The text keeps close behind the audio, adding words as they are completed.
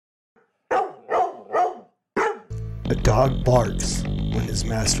A dog barks when his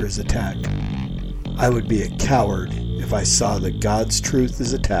master is attacked. I would be a coward if I saw that God's truth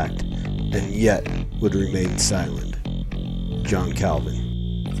is attacked and yet would remain silent. John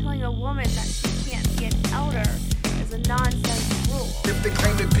Calvin. Telling a woman that she can't be an elder is a nonsense rule. If they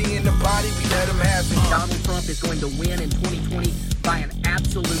claim to be in the body, we let them have it. Donald Trump is going to win in 2020 by an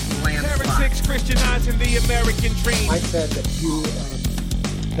absolute landslide. Heretics Christianizing the American dream. I said that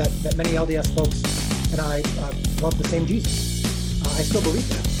that many LDS folks and I love the same Jesus. I still believe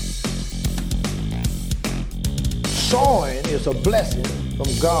that. Sowing is a blessing from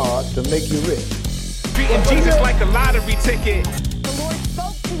God to make you rich. Treating Jesus like a lottery ticket. The Lord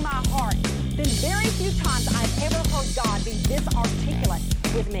spoke to my heart. There's very few times I've ever heard God be this articulate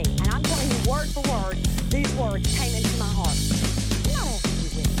with me. And I'm telling you word for word, these words came into my heart. I'm not asking you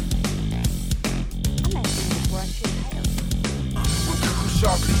with me. I'm asking you to brush your hair. We'll cook them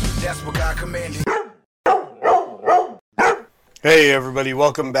sharply. That's what God commanded. Hey everybody,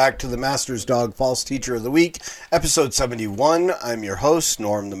 welcome back to the Master's Dog False Teacher of the Week, episode 71. I'm your host,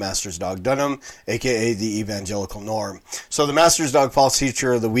 Norm the Master's Dog Dunham, aka the Evangelical Norm. So the Master's Dog False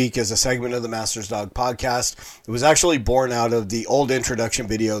Teacher of the Week is a segment of the Master's Dog podcast. It was actually born out of the old introduction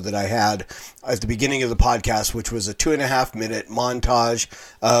video that I had at the beginning of the podcast, which was a 2.5-minute montage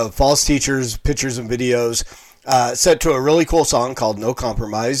of false teachers, pictures, and videos set to a really cool song called No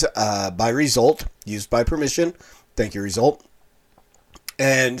Compromise by Result, used by permission. Thank you, Result.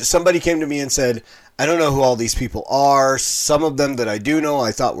 And somebody came to me and said, I don't know who all these people are. Some of them that I do know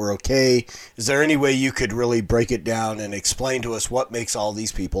I thought were okay. Is there any way you could really break it down and explain to us what makes all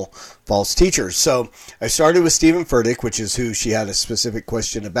these people false teachers? So I started with Stephen Furtick, which is who she had a specific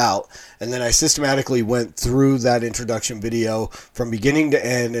question about. And then I systematically went through that introduction video from beginning to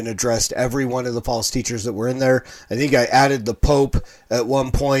end and addressed every one of the false teachers that were in there. I think I added the Pope at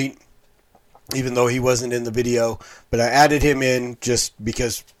one point, even though he wasn't in the video, but I added him in just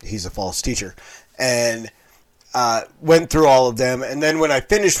because he's a false teacher, and went through all of them. And then when I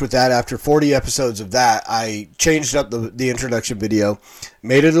finished with that, after 40 episodes of that, I changed up the introduction video,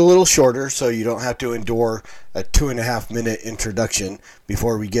 made it a little shorter so you don't have to endure a 2.5-minute introduction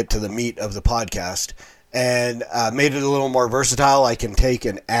before we get to the meat of the podcast, and made it a little more versatile. I can take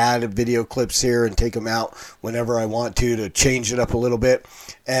and add video clips here and take them out whenever I want to change it up a little bit.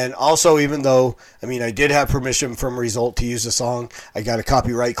 And also, even though, I did have permission from Result to use the song, I got a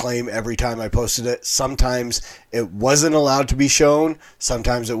copyright claim every time I posted it. Sometimes it wasn't allowed to be shown.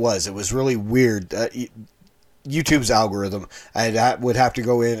 Sometimes it was. It was really weird. YouTube's algorithm, I would have to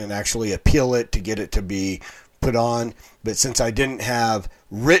go in and actually appeal it to get it to be put on. But since I didn't have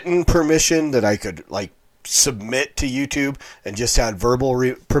written permission that I could, submit to YouTube and just had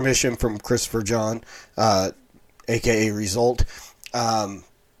verbal permission from Christopher John, aka Result,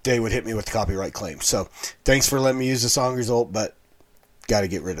 they would hit me with the copyright claim. So thanks for letting me use the song Result, but got to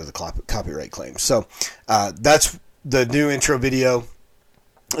get rid of the copyright claim. So that's the new intro video.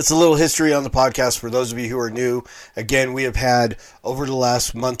 It's a little history on the podcast for those of you who are new. Again, we have had over the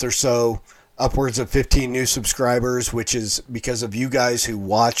last month or so upwards of 15 new subscribers, which is because of you guys who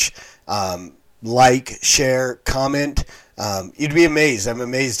watch, like, share, comment. You'd be amazed. I'm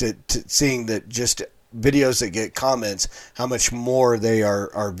amazed at seeing that just videos that get comments, how much more they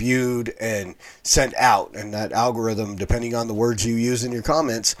are viewed and sent out. And that algorithm, depending on the words you use in your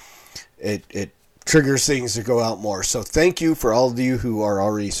comments, it triggers things to go out more. So thank you for all of you who are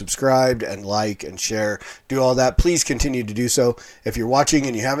already subscribed and like and share. Do all that. Please continue to do so. If you're watching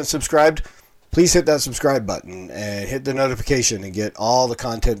and you haven't subscribed, please hit that subscribe button and hit the notification and get all the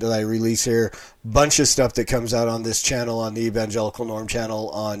content that I release here. Bunch of stuff that comes out on this channel, on the Evangelical Norm channel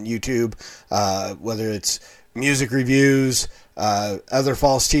on YouTube, whether it's music reviews, other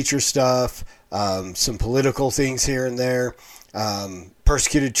false teacher stuff, some political things here and there,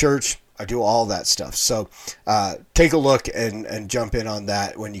 persecuted church. I do all that stuff. So take a look and jump in on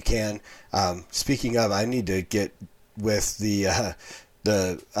that when you can. Speaking of, I need to get with the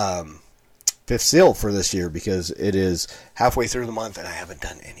Fifth Seal for this year because it is halfway through the month and I haven't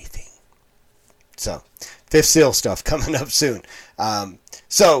done anything. So, Fifth Seal stuff coming up soon.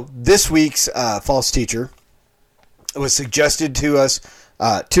 So, this week's false teacher was suggested to us,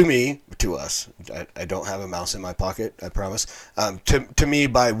 to us. I don't have a mouse in my pocket, I promise. To me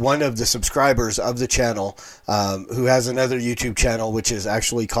by one of the subscribers of the channel, who has another YouTube channel, which is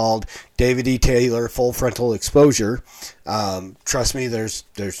actually called David E. Taylor Full Frontal Exposure. Trust me, there's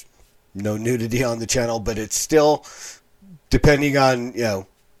no nudity on the channel, but it's still, depending on,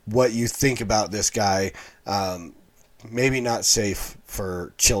 what you think about this guy, maybe not safe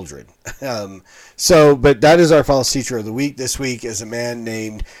for children. But that is our false teacher of the week. This week is a man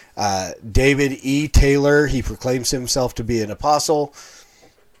named David E. Taylor. He proclaims himself to be an apostle.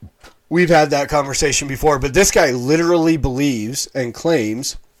 We've had that conversation before, but this guy literally believes and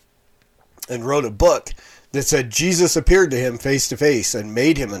claims and wrote a book that said Jesus appeared to him face to face and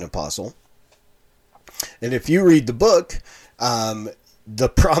made him an apostle. And if you read the book, the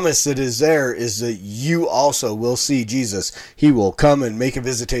promise that is there is that you also will see Jesus. He will come and make a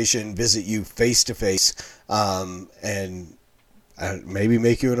visitation, visit you face to face, and maybe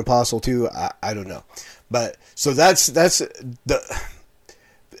make you an apostle too. I don't know. But so that's the.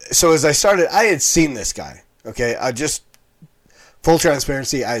 So as I started, I had seen this guy. Okay, full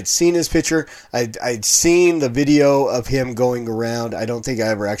transparency, I had seen his picture. I'd seen the video of him going around. I don't think I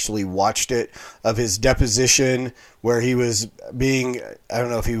ever actually watched it, of his deposition where he was being, I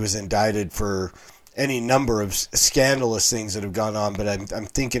don't know if he was indicted for any number of scandalous things that have gone on, but I'm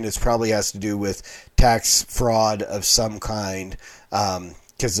thinking it's probably has to do with tax fraud of some kind.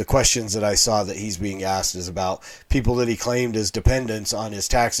 Because the questions that I saw that he's being asked is about people that he claimed as dependents on his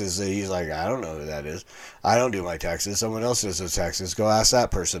taxes. That he's like, I don't know who that is. I don't do my taxes. Someone else does his taxes. Go ask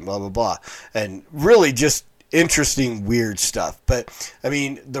that person, blah, blah, blah. And really just interesting, weird stuff. But, I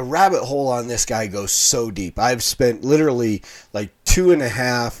mean, the rabbit hole on this guy goes so deep. I've spent literally like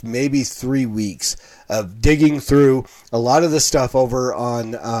 2.5, maybe 3 weeks of digging through a lot of the stuff over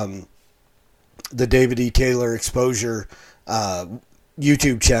on the David E. Taylor Exposure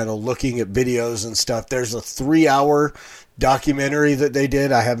YouTube channel, looking at videos and stuff. There's a 3-hour documentary that they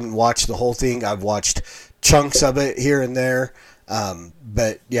did. I haven't watched the whole thing. I've watched chunks of it here and there.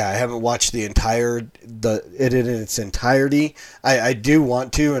 But yeah, I haven't watched it in its entirety. I do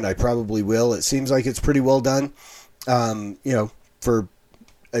want to, and I probably will. It seems like it's pretty well done. For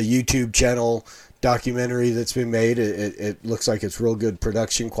a YouTube channel documentary that's been made, it looks like it's real good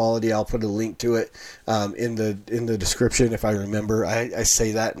production quality. I'll put a link to it in the description if I remember. I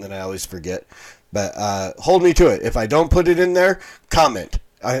say that and then I always forget, but hold me to it. If I don't put it in there, comment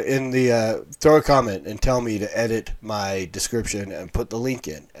throw a comment and tell me to edit my description and put the link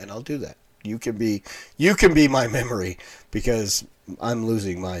in, and I'll do that. You can be my memory, because I'm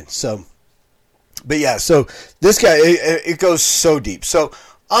losing mine. So, but yeah, so this guy, it goes so deep. So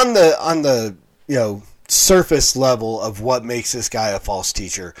on the surface level of what makes this guy a false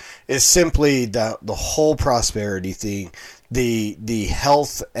teacher is simply the whole prosperity thing, the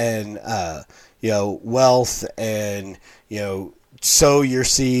health and wealth, and sow your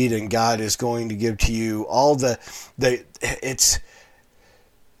seed and God is going to give to you all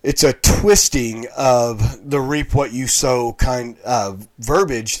it's a twisting of the reap what you sow kind of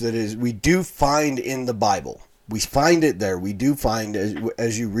verbiage that is we do find in the Bible. We find it there. We do find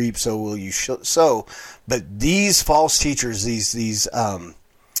as you reap, so will you sow. But these false teachers, these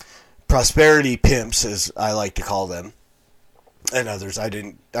prosperity pimps, as I like to call them, and others. I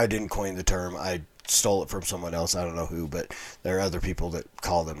didn't coin the term. I stole it from someone else. I don't know who, but there are other people that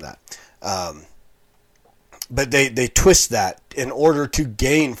call them that. But they twist that in order to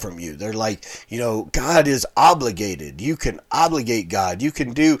gain from you. They're like, God is obligated. You can obligate God. You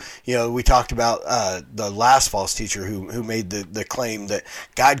can do, we talked about the last false teacher who made the claim that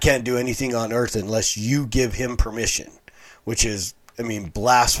God can't do anything on earth unless you give him permission, which is,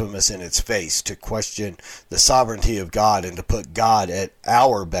 blasphemous in its face, to question the sovereignty of God and to put God at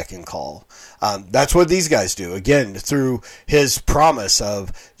our beck and call. That's what these guys do. Again, through his promise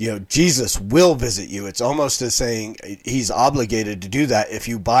of, Jesus will visit you. It's almost as saying he's obligated to do that. If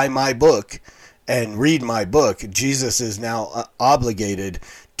you buy my book and read my book, Jesus is now obligated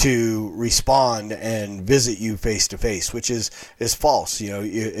to respond and visit you face to face, which is false.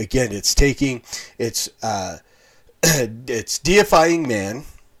 Again, it's deifying man,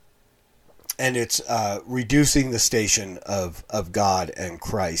 and it's reducing the station of God and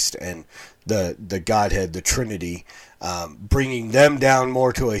Christ and the Godhead, the Trinity, bringing them down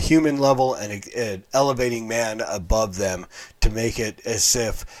more to a human level and elevating man above them to make it as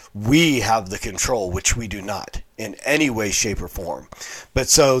if we have the control, which we do not in any way, shape, or form. But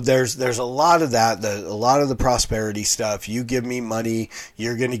so there's a lot of that, a lot of the prosperity stuff. You give me money,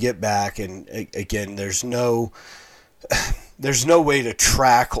 you're going to get back, and again, there's no way to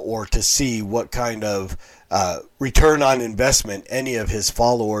track or to see what kind of return on investment any of his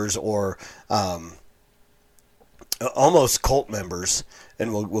followers or almost cult members,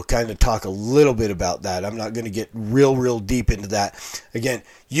 and we'll kind of talk a little bit about that. I'm not going to get real deep into that. Again,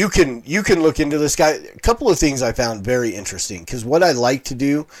 you can look into this guy. A couple of things I found very interesting, because what I like to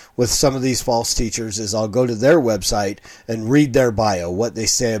do with some of these false teachers is I'll go to their website and read their bio, what they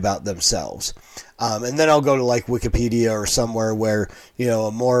say about themselves. And then I'll go to like Wikipedia or somewhere where,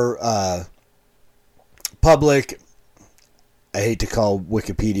 a more public, I hate to call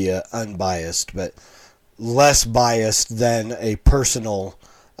Wikipedia unbiased, but less biased than a personal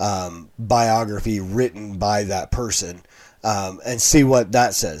biography written by that person, and see what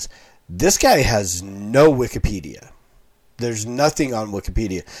that says. This guy has no Wikipedia. There's nothing on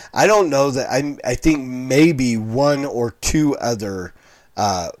Wikipedia. I don't know that. I think maybe one or two other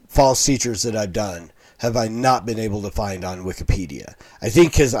false teachers that I've done have I not been able to find on Wikipedia. I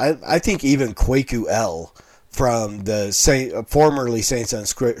think because I think even Kwaku L from the formerly Saints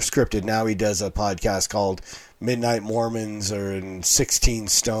Unscripted, now he does a podcast called Midnight Mormons, or in 16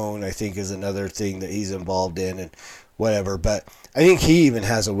 Stone, I think is another thing that he's involved in, and whatever. But I think he even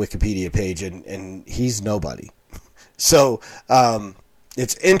has a Wikipedia page, and he's nobody. So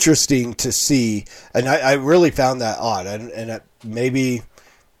it's interesting to see, and I really found that odd. And maybe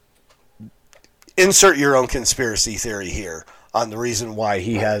insert your own conspiracy theory here on the reason why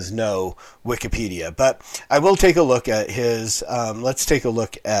he has no Wikipedia. But I will take a look at his, let's take a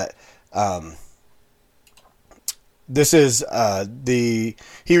look at, this is he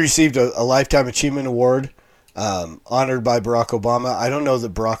received a Lifetime Achievement Award, honored by Barack Obama. I don't know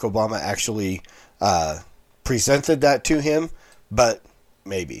that Barack Obama actually presented that to him, but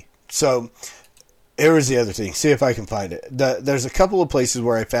maybe. So here was the other thing. See if I can find it. There's a couple of places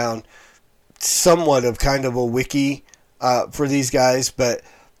where I found somewhat of kind of a wiki for these guys, but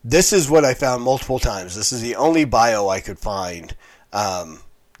this is what I found multiple times. This is the only bio I could find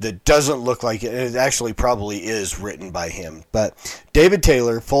that doesn't look like it. It actually probably is written by him. But David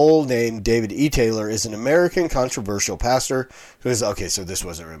Taylor, full name David E. Taylor, is an American controversial pastor who is, okay, so this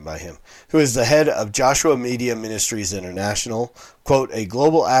wasn't written by him, who is the head of Joshua Media Ministries International, quote, a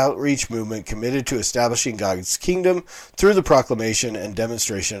global outreach movement committed to establishing God's kingdom through the proclamation and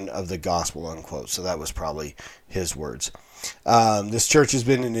demonstration of the gospel, unquote. So that was probably his words. This church has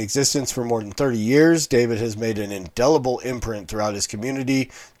been in existence for more than 30 years. David has made an indelible imprint throughout his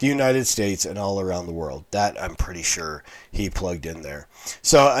community, the United States, and all around the world. That I'm pretty sure he plugged in there.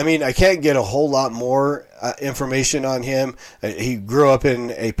 So, I mean, I can't get a whole lot more information on him. He grew up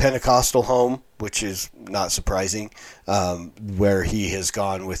in a Pentecostal home, which is not surprising, where he has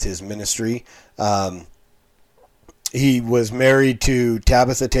gone with his ministry. He was married to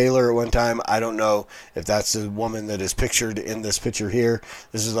Tabitha Taylor at one time. I don't know if that's the woman that is pictured in this picture here.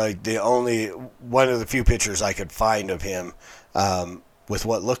 This is like one of the few pictures I could find of him with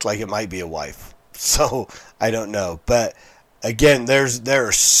what looked like it might be a wife. So I don't know. But again, there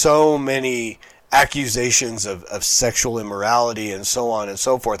are so many accusations of sexual immorality and so on and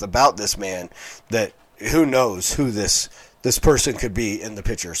so forth about this man that who knows who this person could be in the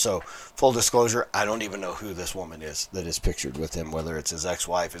picture. So, full disclosure, I don't even know who this woman is that is pictured with him, whether it's his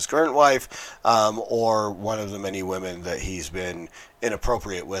ex-wife, his current wife, or one of the many women that he's been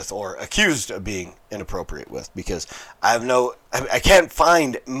inappropriate with or accused of being inappropriate with, because I can't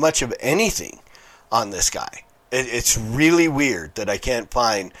find much of anything on this guy. It's really weird that I can't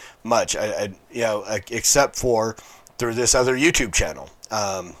find much, except for through this other YouTube channel.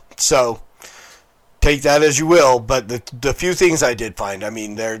 So take that as you will, but the few things I did find, I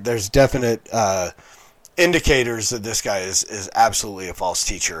mean, there's definite indicators that this guy is absolutely a false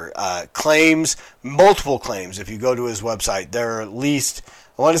teacher. Multiple claims. If you go to his website, there are at least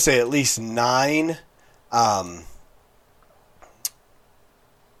 9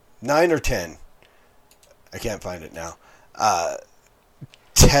 or 10. I can't find it now.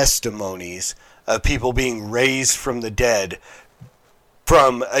 Testimonies of people being raised from the dead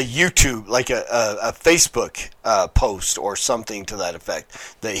from a YouTube, like a Facebook post or something to that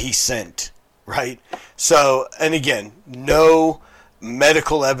effect that he sent, right? So, and again, no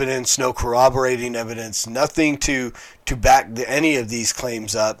medical evidence, no corroborating evidence, nothing to back any of these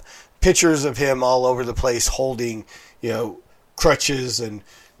claims up. Pictures of him all over the place holding, crutches and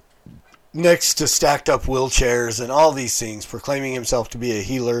next to stacked up wheelchairs and all these things, proclaiming himself to be a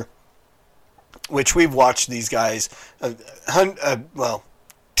healer, which we've watched these guys, dozens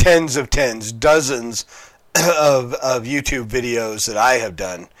of YouTube videos that I have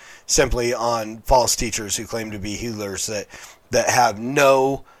done simply on false teachers who claim to be healers that have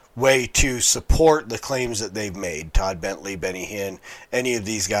no way to support the claims that they've made. Todd Bentley, Benny Hinn, any of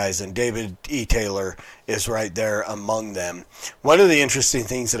these guys, and David E. Taylor is right there among them. One of the interesting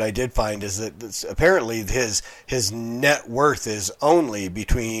things that I did find is that apparently his net worth is only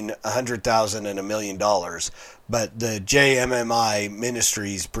between $100,000 and $1 million, but the JMMI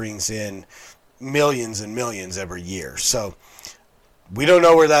Ministries brings in millions and millions every year. So we don't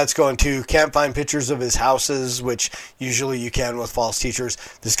know where that's going to. Can't find pictures of his houses, which usually you can with false teachers.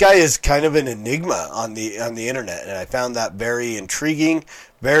 This guy is kind of an enigma on the internet, and I found that very intriguing,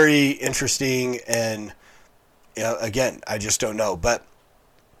 very interesting, and again, I just don't know. But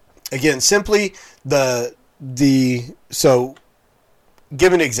again, simply so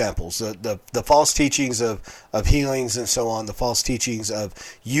given examples, the false teachings of healings and so on, the false teachings of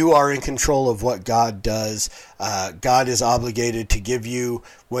you are in control of what God does. God is obligated to give you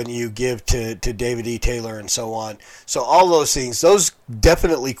when you give to David E. Taylor and so on. So all those things, those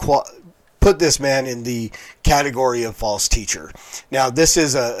definitely put this man in the category of false teacher. Now, this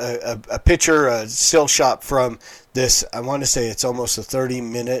is a picture, a still shot from this. I want to say it's almost a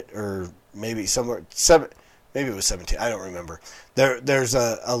 30-minute or maybe somewhere maybe it was 17. I don't remember. There's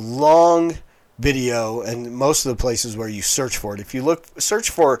a long video, and most of the places where you search for it, if you search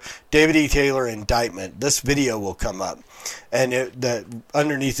for David E. Taylor indictment, this video will come up, and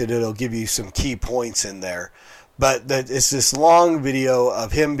underneath it'll give you some key points in there. But it's this long video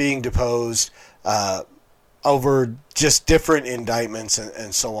of him being deposed over just different indictments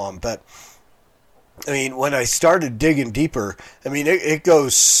and so on. But I mean, when I started digging deeper, I mean, it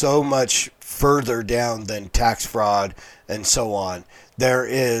goes so much further down than tax fraud and so on. There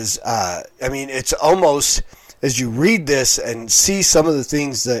is, I mean, it's almost, as you read this and see some of the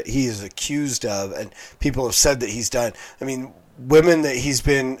things that he is accused of and people have said that he's done. I mean, women that he's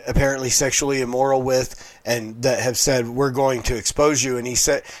been apparently sexually immoral with and that have said, we're going to expose you. And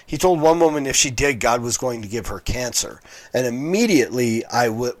he told one woman if she did, God was going to give her cancer. And immediately I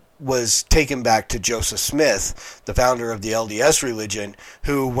was taken back to Joseph Smith, the founder of the LDS religion,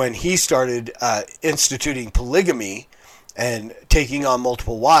 who, when he started instituting polygamy and taking on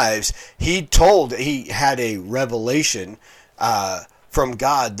multiple wives, he had a revelation from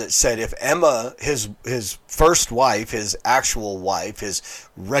God that said if Emma, his first wife, his actual wife, his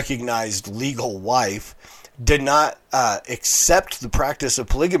recognized legal wife, did not accept the practice of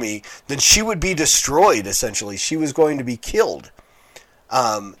polygamy, then she would be destroyed, essentially. She was going to be killed.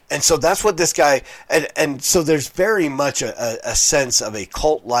 And so that's what this guy, and so there's very much a sense of a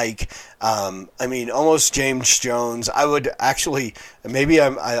cult-like, I mean, almost James Jones. I would actually, maybe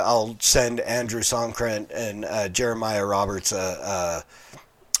I'll send Andrew Somkrent and Jeremiah Roberts a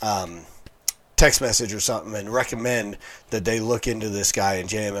text message or something and recommend that they look into this guy in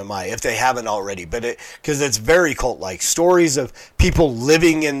JMMI if they haven't already. But because it's very cult-like. Stories of people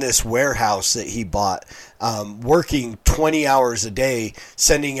living in this warehouse that he bought, working 20 hours a day,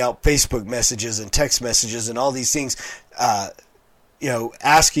 sending out Facebook messages and text messages and all these things,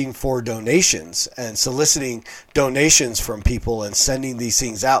 asking for donations and soliciting donations from people and sending these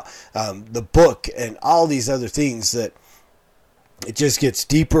things out. The book and all these other things that it just gets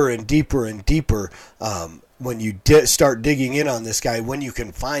deeper and deeper and deeper when you start digging in on this guy, when you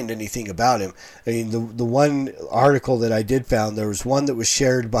can find anything about him. I mean, the one article that I did found, there was one that was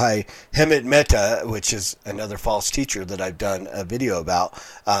shared by Hemant Mehta, which is another false teacher that I've done a video about,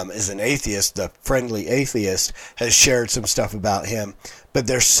 is an atheist. The Friendly Atheist has shared some stuff about him. But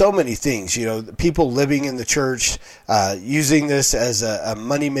there's so many things, people living in the church, using this as a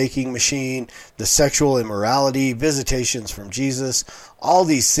money-making machine, the sexual immorality, visitations from Jesus, all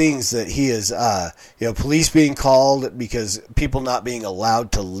these things that he is, police being called because people not being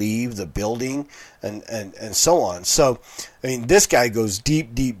allowed to leave the building and so on. So, I mean, this guy goes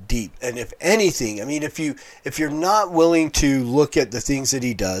deep, deep, deep. And if anything, I mean, if you're not willing to look at the things that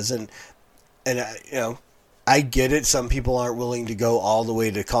he does and I get it. Some people aren't willing to go all the way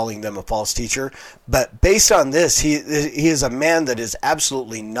to calling them a false teacher. But based on this, he is a man that is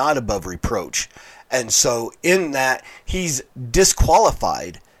absolutely not above reproach. And so in that, he's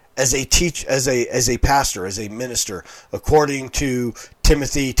disqualified as a pastor, as a minister, according to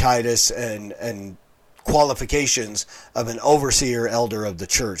Timothy, Titus, and qualifications of an overseer, elder of the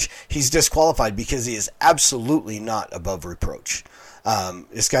church. He's disqualified because he is absolutely not above reproach.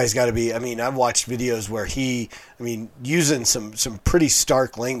 This guy's got to be, I mean, I've watched videos where using some pretty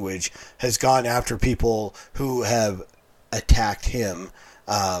stark language, has gone after people who have attacked him.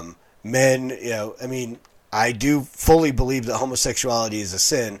 Men, I do fully believe that homosexuality is a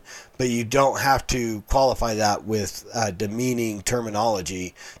sin, but you don't have to qualify that with demeaning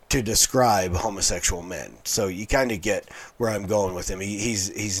terminology to describe homosexual men. So you kind of get where I'm going with him.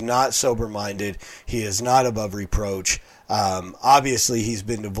 He's not sober-minded. He is not above reproach. Obviously, he's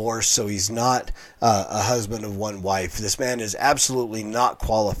been divorced, so he's not a husband of one wife. This man is absolutely not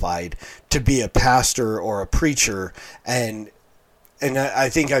qualified to be a pastor or a preacher, and I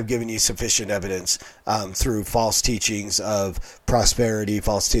think I've given you sufficient evidence through false teachings of prosperity,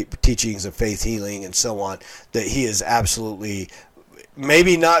 false teachings of faith healing, and so on, that he is absolutely,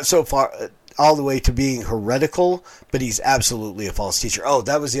 maybe not so far all the way to being heretical, but he's absolutely a false teacher. Oh,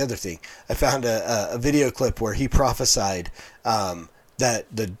 that was the other thing. I found a video clip where he prophesied that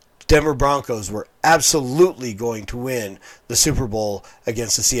the Denver Broncos were absolutely going to win the Super Bowl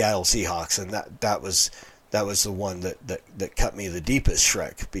against the Seattle Seahawks, and that was the one that cut me the deepest,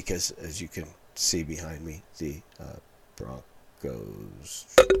 Shrek, because as you can see behind me, the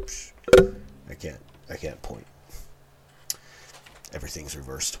Broncos. I can't point. Everything's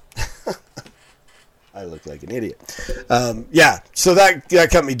reversed. I look like an idiot. So that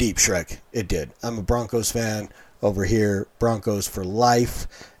cut me deep, Shrek. It did. I'm a Broncos fan over here. Broncos for life,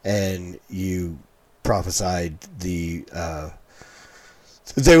 and you prophesied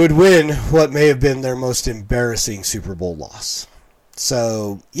they would win what may have been their most embarrassing Super Bowl loss.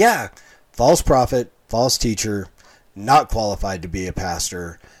 So, yeah, false prophet, false teacher, not qualified to be a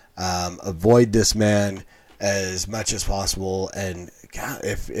pastor. Avoid this man as much as possible. And, God,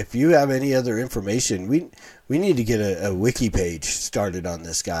 if you have any other information, we need to get a wiki page started on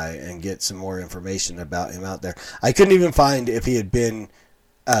this guy and get some more information about him out there. I couldn't even find if he had been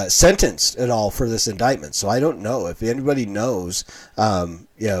sentenced at all for this indictment, so I don't know if anybody knows.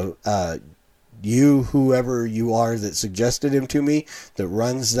 You, whoever you are that suggested him to me, that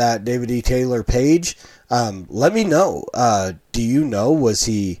runs that David E. Taylor page, let me know. Do you know? Was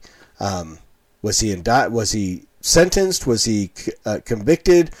he sentenced? Was he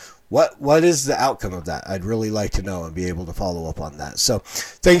convicted? What is the outcome of that? I'd really like to know and be able to follow up on that. So,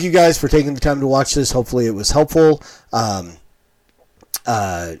 thank you guys for taking the time to watch this. Hopefully, it was helpful.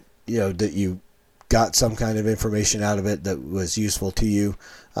 That you got some kind of information out of it that was useful to you,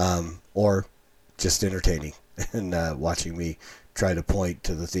 or just entertaining, and watching me try to point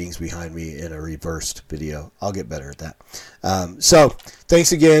to the things behind me in a reversed video. I'll get better at that. So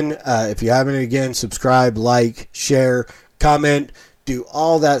thanks again. If you haven't, again, subscribe, like, share, comment, do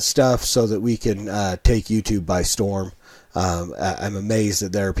all that stuff so that we can take YouTube by storm. I'm amazed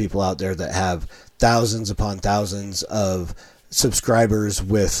that there are people out there that have thousands upon thousands of subscribers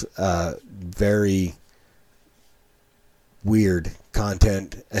with very weird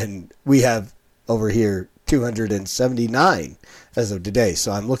content, and we have over here 279 as of today,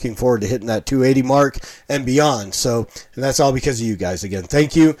 so I'm looking forward to hitting that 280 mark and beyond. So, and that's all because of you guys. Again,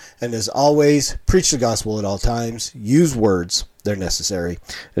 thank you, and as always, preach the gospel at all times, use words, they're necessary,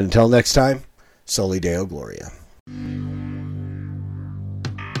 and until next time, Soli Deo Gloria.